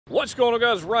What's going on,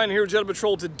 guys? Ryan here with Jedha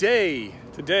Patrol. Today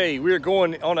we are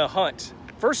going on a hunt.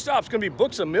 First stop's gonna be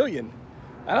Books A Million.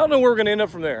 I don't know where we're gonna end up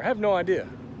from there. I have no idea.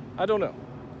 I don't know.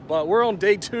 But we're on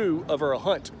day 2 of our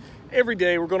hunt. Every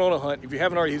day we're going on a hunt. If you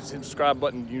haven't already hit the subscribe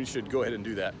button, you should go ahead and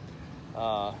do that.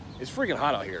 It's freaking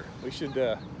hot out here. We should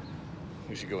go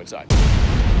inside.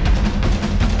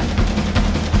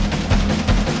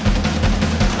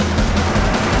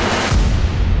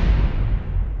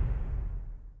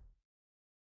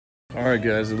 All right,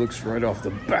 guys, it looks right off the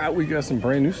bat we got some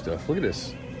brand new stuff. Look at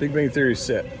this Big Bang Theory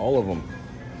set, all of them,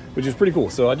 which is pretty cool.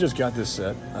 So I just got this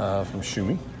set from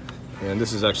Shumi, and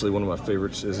this is actually one of my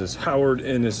favorites. Is this Howard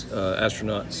in his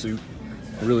astronaut suit?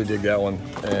 I really dig that one,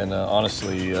 and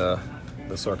honestly, the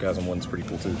sarcasm one's pretty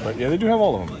cool too. But yeah, they do have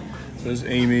all of them. There's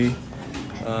Amy.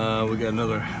 We got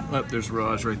another. Oh, there's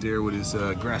Raj right there with his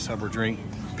grasshopper drink.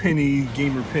 Penny,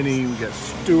 Gamer Penny. We got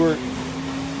Stuart.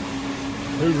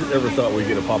 Who ever thought we'd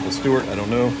get a Papa Stewart? I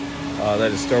don't know.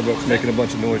 That is Starbucks making a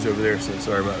bunch of noise over there, so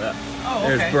sorry about that. Oh,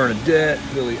 okay. There's Bernadette,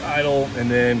 Billy Idol,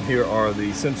 and then here are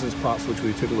the Simpsons pops, which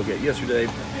we took a look at yesterday.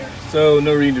 So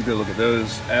no reason to go look at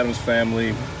those. Addams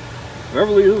Family,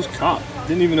 Beverly Hills Cop.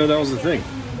 Didn't even know that was a thing,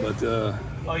 but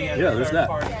yeah, there's that.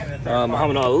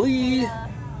 Muhammad Ali.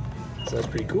 So that's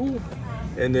pretty cool.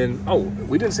 And then, oh,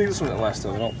 we didn't see this one last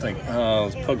time, I don't think. It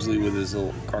was Pugsley with his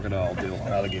little crocodile deal,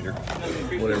 alligator,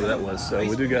 whatever that was. So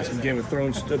we do got some Game of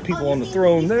Thrones people on the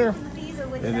throne there.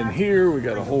 And then here we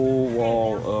got a whole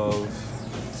wall of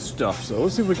stuff. So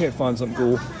let's see if we can't find something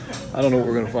cool. I don't know what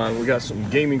we're gonna find. We got some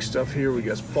gaming stuff here. We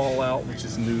got Fallout, which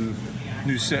is a new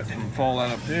set from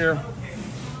Fallout up there.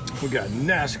 We got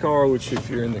NASCAR, which if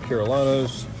you're in the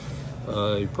Carolinas,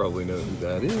 you probably know who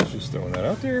that is. Just throwing that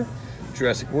out there.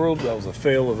 Jurassic World, that was a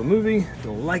fail of a movie.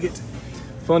 Don't like it.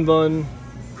 Fun Bun,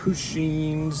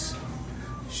 Pushins,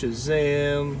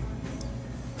 Shazam.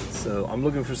 So I'm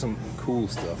looking for some cool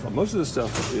stuff. Most of this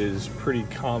stuff is pretty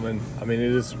common. I mean,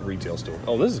 it is a retail store.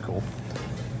 Oh, this is cool.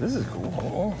 This is cool.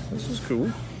 Oh, this is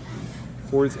cool.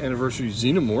 4th anniversary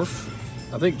Xenomorph.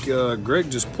 I think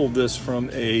Greg just pulled this from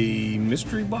a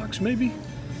mystery box, maybe.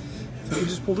 I think he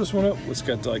just pulled this one up. It's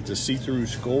got like the see-through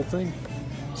skull thing.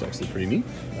 It's actually pretty neat.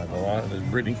 Not gonna lie, there's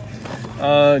Brittany.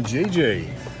 JJ.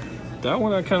 That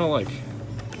one I kind of like.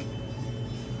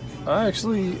 I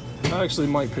actually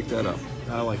might pick that up.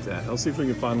 I like that. I'll see if we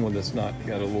can find one that's not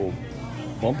got a little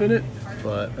bump in it.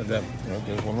 But that,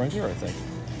 there's one right here, I think.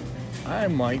 I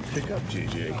might pick up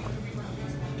JJ.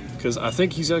 Because I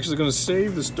think he's actually going to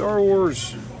save the Star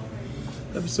Wars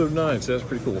Episode 9. So that's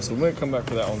pretty cool. So we might come back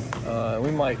for that one.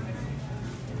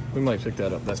 We might pick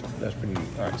that up. That's pretty neat.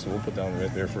 All right, so we'll put that one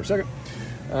right there for a second.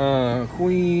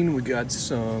 Queen, we got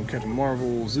some Captain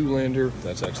Marvel, Zoolander.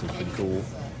 That's actually pretty cool.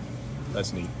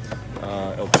 That's neat.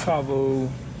 El Chavo.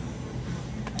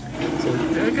 So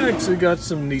I actually got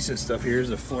some decent stuff here. There's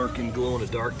a Flarkin Glow in the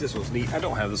Dark. This one's neat. I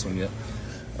don't have this one yet,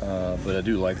 but I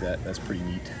do like that. That's pretty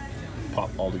neat. Pop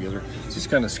all together. It's just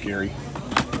kind of scary.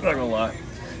 Not gonna lie.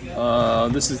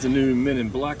 This is the new Men in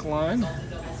Black line.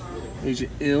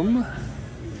 Agent M.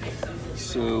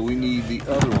 So we need the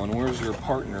other one. Where's your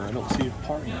partner? I don't see a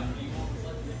partner.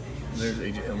 There's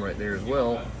Agent M right there as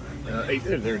well. There it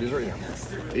is right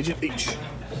there. Agent H.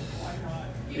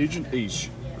 Agent H,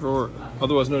 or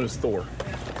otherwise known as Thor.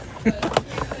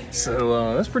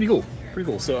 So that's pretty cool. Pretty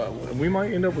cool. So we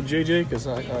might end up with JJ because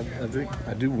I think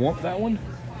I do want that one.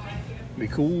 Be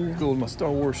cool. Go with my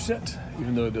Star Wars set,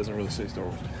 even though it doesn't really say Star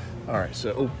Wars. All right.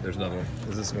 So oh, there's another one.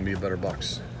 Is this going to be a better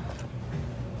box?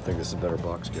 I think this is a better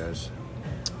box, guys.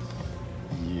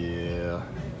 Yeah,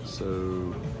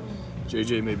 so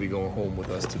JJ may be going home with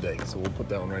us today, so we'll put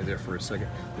that one right there for a second.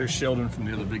 There's Sheldon from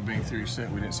the other Big Bang Theory set.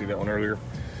 We didn't see that one earlier.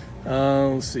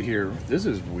 Let's see here. This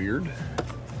is weird.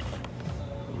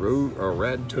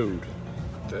 Rad Toad.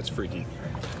 That's freaky.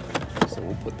 So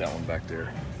we'll put that one back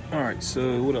there. All right,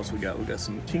 so what else we got? We got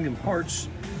some Kingdom Hearts.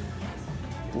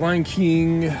 Lion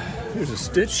King. There's a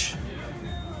Stitch.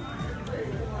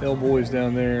 Hellboy's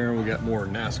down there. We got more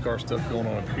NASCAR stuff going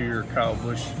on up here. Kyle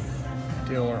Busch,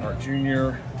 Dale Earnhardt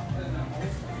Jr.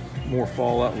 More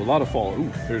Fallout. A lot of Fallout.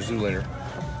 Ooh, there's Zoolander.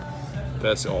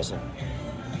 That's awesome.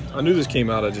 I knew this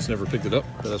came out. I just never picked it up.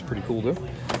 But that's pretty cool, though.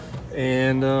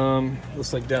 And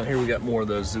looks like down here we got more of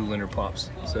those Zoolander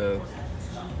pops. So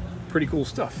pretty cool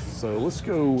stuff. So let's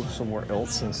go somewhere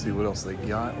else and see what else they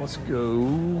got. Let's go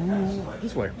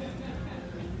this way.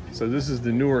 So this is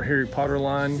the newer Harry Potter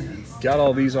line. Got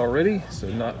all these already, so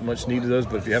not much need of those,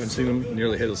 but if you haven't seen them,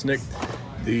 Nearly Headless Nick.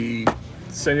 The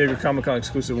San Diego Comic-Con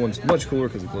exclusive one's much cooler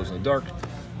because it glows in the dark.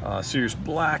 Sirius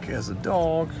Black as a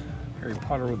dog. Harry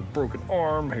Potter with a broken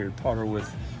arm. Harry Potter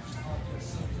with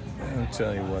I'm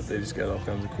telling you what, they just got all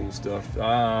kinds of cool stuff.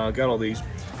 Got all these.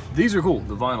 These are cool,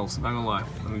 the vinyls, not gonna lie.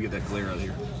 Let me get that glare out of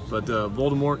here. But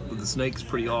Voldemort with the snake's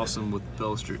pretty awesome with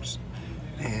Bellatrix.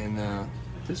 And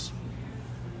this,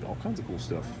 all kinds of cool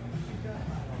stuff.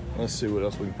 Let's see what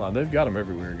else we can find. They've got them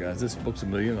everywhere, guys. This Books A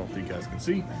Million, I don't know if you guys can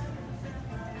see.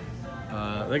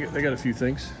 They got a few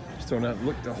things. Just throwing out,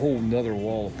 look, a whole nother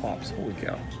wall of pops. Holy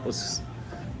cow. Let's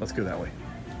go that way.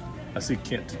 I see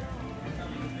Kent.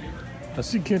 I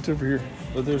see Kent over here,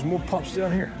 but there's more pops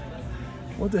down here.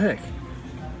 What the heck?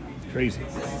 Crazy.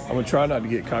 I'm gonna try not to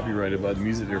get copyrighted by the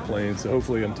music they're playing, so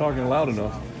hopefully I'm talking loud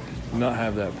enough to not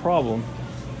have that problem.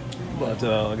 But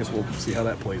I guess we'll see how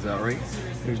that plays out, right?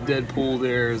 There's Deadpool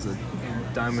there, there's a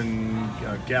Diamond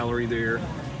Gallery there,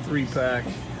 3-pack,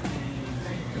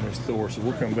 and there's Thor. So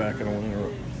we'll come back. I don't want to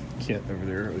interrupt Kent over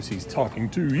there as he's talking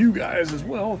to you guys as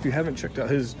well. If you haven't checked out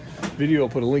his video, I'll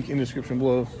put a link in the description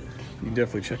below. You can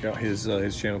definitely check out his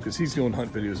channel because he's doing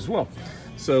hunt videos as well.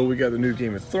 So we got the new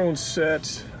Game of Thrones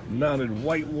set, mounted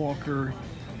White Walker.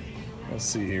 Let's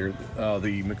see here,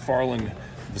 the McFarlane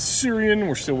Viserion.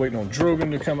 We're still waiting on Drogon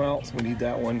to come out, so we need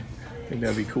that one. I think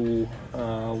that'd be cool.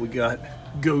 We got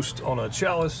Ghost on a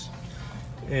Chalice,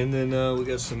 and then we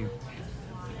got some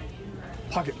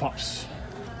Pocket Pops.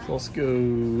 So let's go.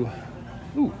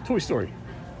 Ooh, Toy Story.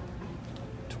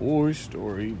 Toy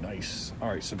Story, nice. All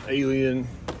right, some Alien.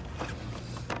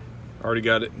 Already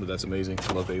got it, but that's amazing.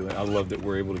 I love Alien. I love that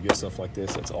we're able to get stuff like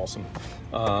this. That's awesome.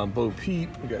 Bo Peep.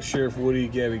 We got Sheriff Woody,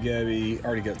 Gabby.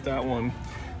 Already got that one.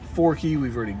 Forky,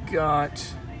 we've already got.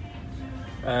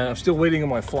 I'm still waiting on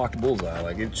my flocked bullseye.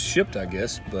 Like, it's shipped, I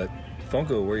guess, but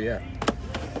Funko, where you at?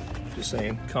 Just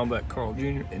saying. Combat Carl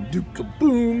Jr. and Duke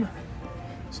Kaboom.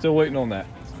 Still waiting on that.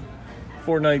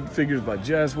 Fortnite figures by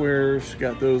Jazzwares.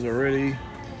 Got those already.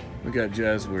 We got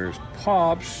Jazzwares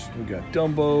Pops. We got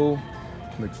Dumbo.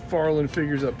 McFarlane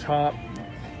figures up top.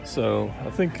 So I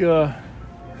think that's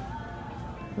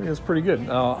pretty good.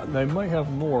 They might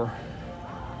have more.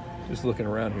 Just looking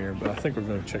around here, but I think we're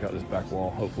going to check out this back wall.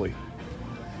 Hopefully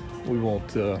we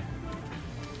won't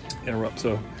interrupt.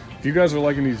 So if you guys are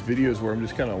liking these videos where I'm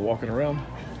just kind of walking around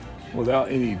without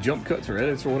any jump cuts or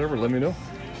edits or whatever, let me know,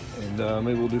 and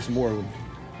maybe we'll do some more of them.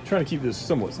 I'm trying to keep this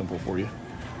somewhat simple for you.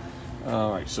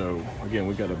 All right, so again,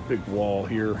 we got a big wall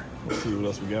here. Let's see what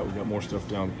else we got. We got more stuff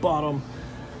down the bottom.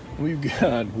 We've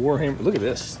got Warhammer. Look at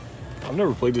this. I've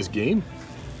never played this game,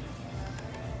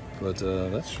 but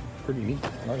that's pretty neat.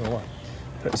 I'm not gonna lie.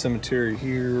 Pet Cemetery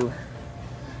here.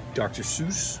 Dr.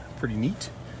 Seuss, pretty neat.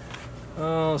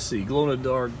 Let's see, Glow in the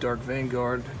Dark, Dark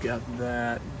Vanguard, got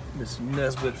that. Miss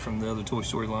Nesbitt from the other Toy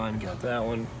Story line, got that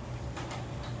one.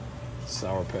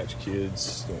 Sour Patch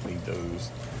Kids, don't need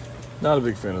those. Not a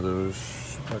big fan of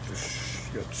those.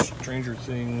 Got Stranger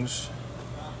Things.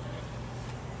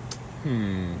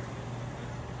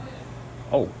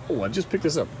 Oh, I just picked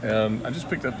this up. I just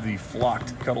picked up the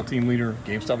Flocked Cuddle Team Leader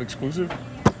GameStop exclusive.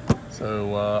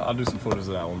 So I'll do some photos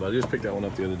of that one, but I just picked that one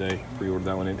up the other day, pre-ordered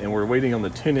that one in, and we're waiting on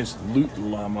the 10-inch Loot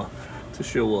Llama to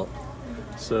show up.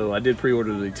 So I did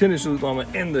pre-order the 10-inch Loot Llama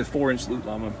and the 4-inch Loot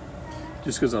Llama,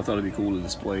 just because I thought it'd be cool to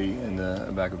display in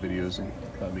the back of videos, and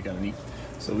that'd be kind of neat.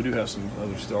 So we do have some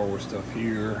other Star Wars stuff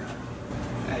here.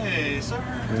 Hey, sir.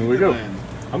 Here we go.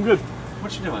 I'm good.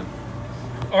 What you doing?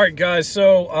 All right, guys.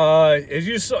 So as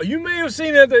you saw, you may have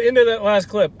seen at the end of that last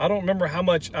clip. I don't remember how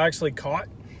much I actually caught,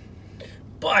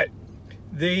 but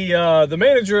the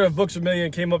manager of Books A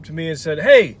Million came up to me and said,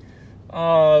 "Hey, what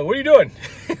are you doing?"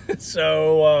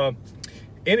 So,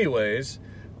 anyways,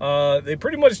 they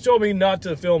pretty much told me not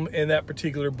to film in that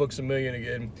particular Books A Million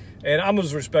again, and I'm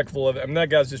as respectful of it. I mean, that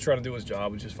guy's just trying to do his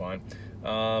job, which is fine.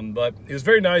 But he was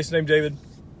very nice, named David.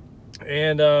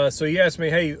 And so he asked me,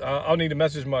 hey, I'll need to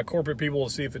message my corporate people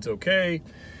to see if it's okay.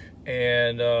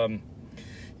 And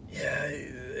yeah,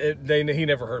 he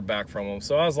never heard back from them.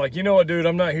 So I was like, you know what, dude,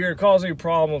 I'm not here to cause any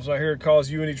problems. I'm not here to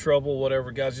cause you any trouble,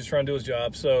 whatever. Guy's just trying to do his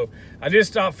job. So I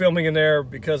just stopped filming in there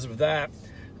because of that.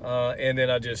 And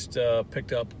then I just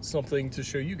picked up something to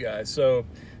show you guys. So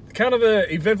kind of an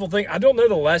eventful thing. I don't know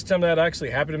the last time that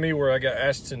actually happened to me where I got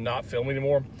asked to not film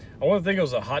anymore. I want to think it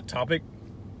was a hot topic.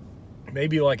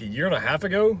 Maybe like a year and a half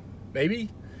ago, maybe.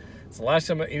 It's the last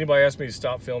time anybody asked me to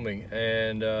stop filming.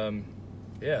 And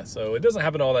yeah, so it doesn't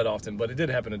happen all that often, but it did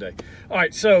happen today. All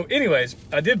right, so anyways,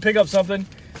 I did pick up something.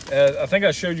 I think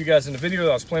I showed you guys in the video that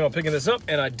I was planning on picking this up,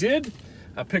 and I did.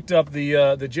 I picked up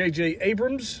the J.J.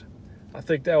 Abrams. I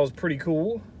think that was pretty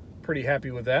cool. Pretty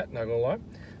happy with that, not gonna lie.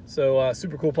 So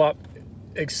super cool pop.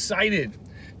 Excited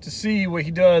to see what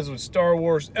he does with Star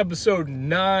Wars Episode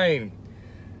 9.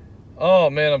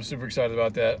 Oh man, I'm super excited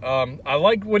about that. I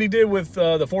like what he did with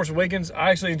The Force Awakens.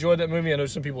 I actually enjoyed that movie. I know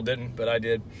some people didn't, but I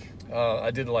did. I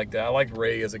did like that. I like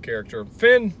Rey as a character.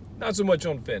 Finn, not so much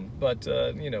on Finn, but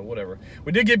you know, whatever.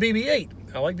 We did get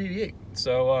BB-8. I like BB-8.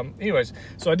 So, anyways,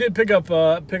 so I did pick up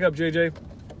JJ.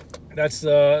 That's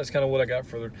kind of what I got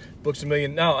for the Books A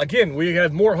Million. Now, again, we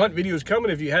have more hunt videos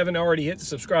coming. If you haven't already hit the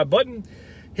subscribe button,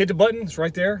 hit the button. It's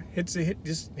right there.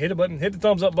 Just hit a button. Hit the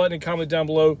thumbs up button and comment down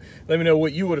below. Let me know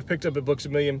what you would have picked up at Books A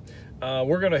Million.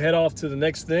 We're going to head off to the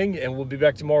next thing, and we'll be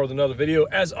back tomorrow with another video.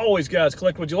 As always, guys,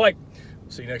 collect what you like.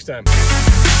 See you next time.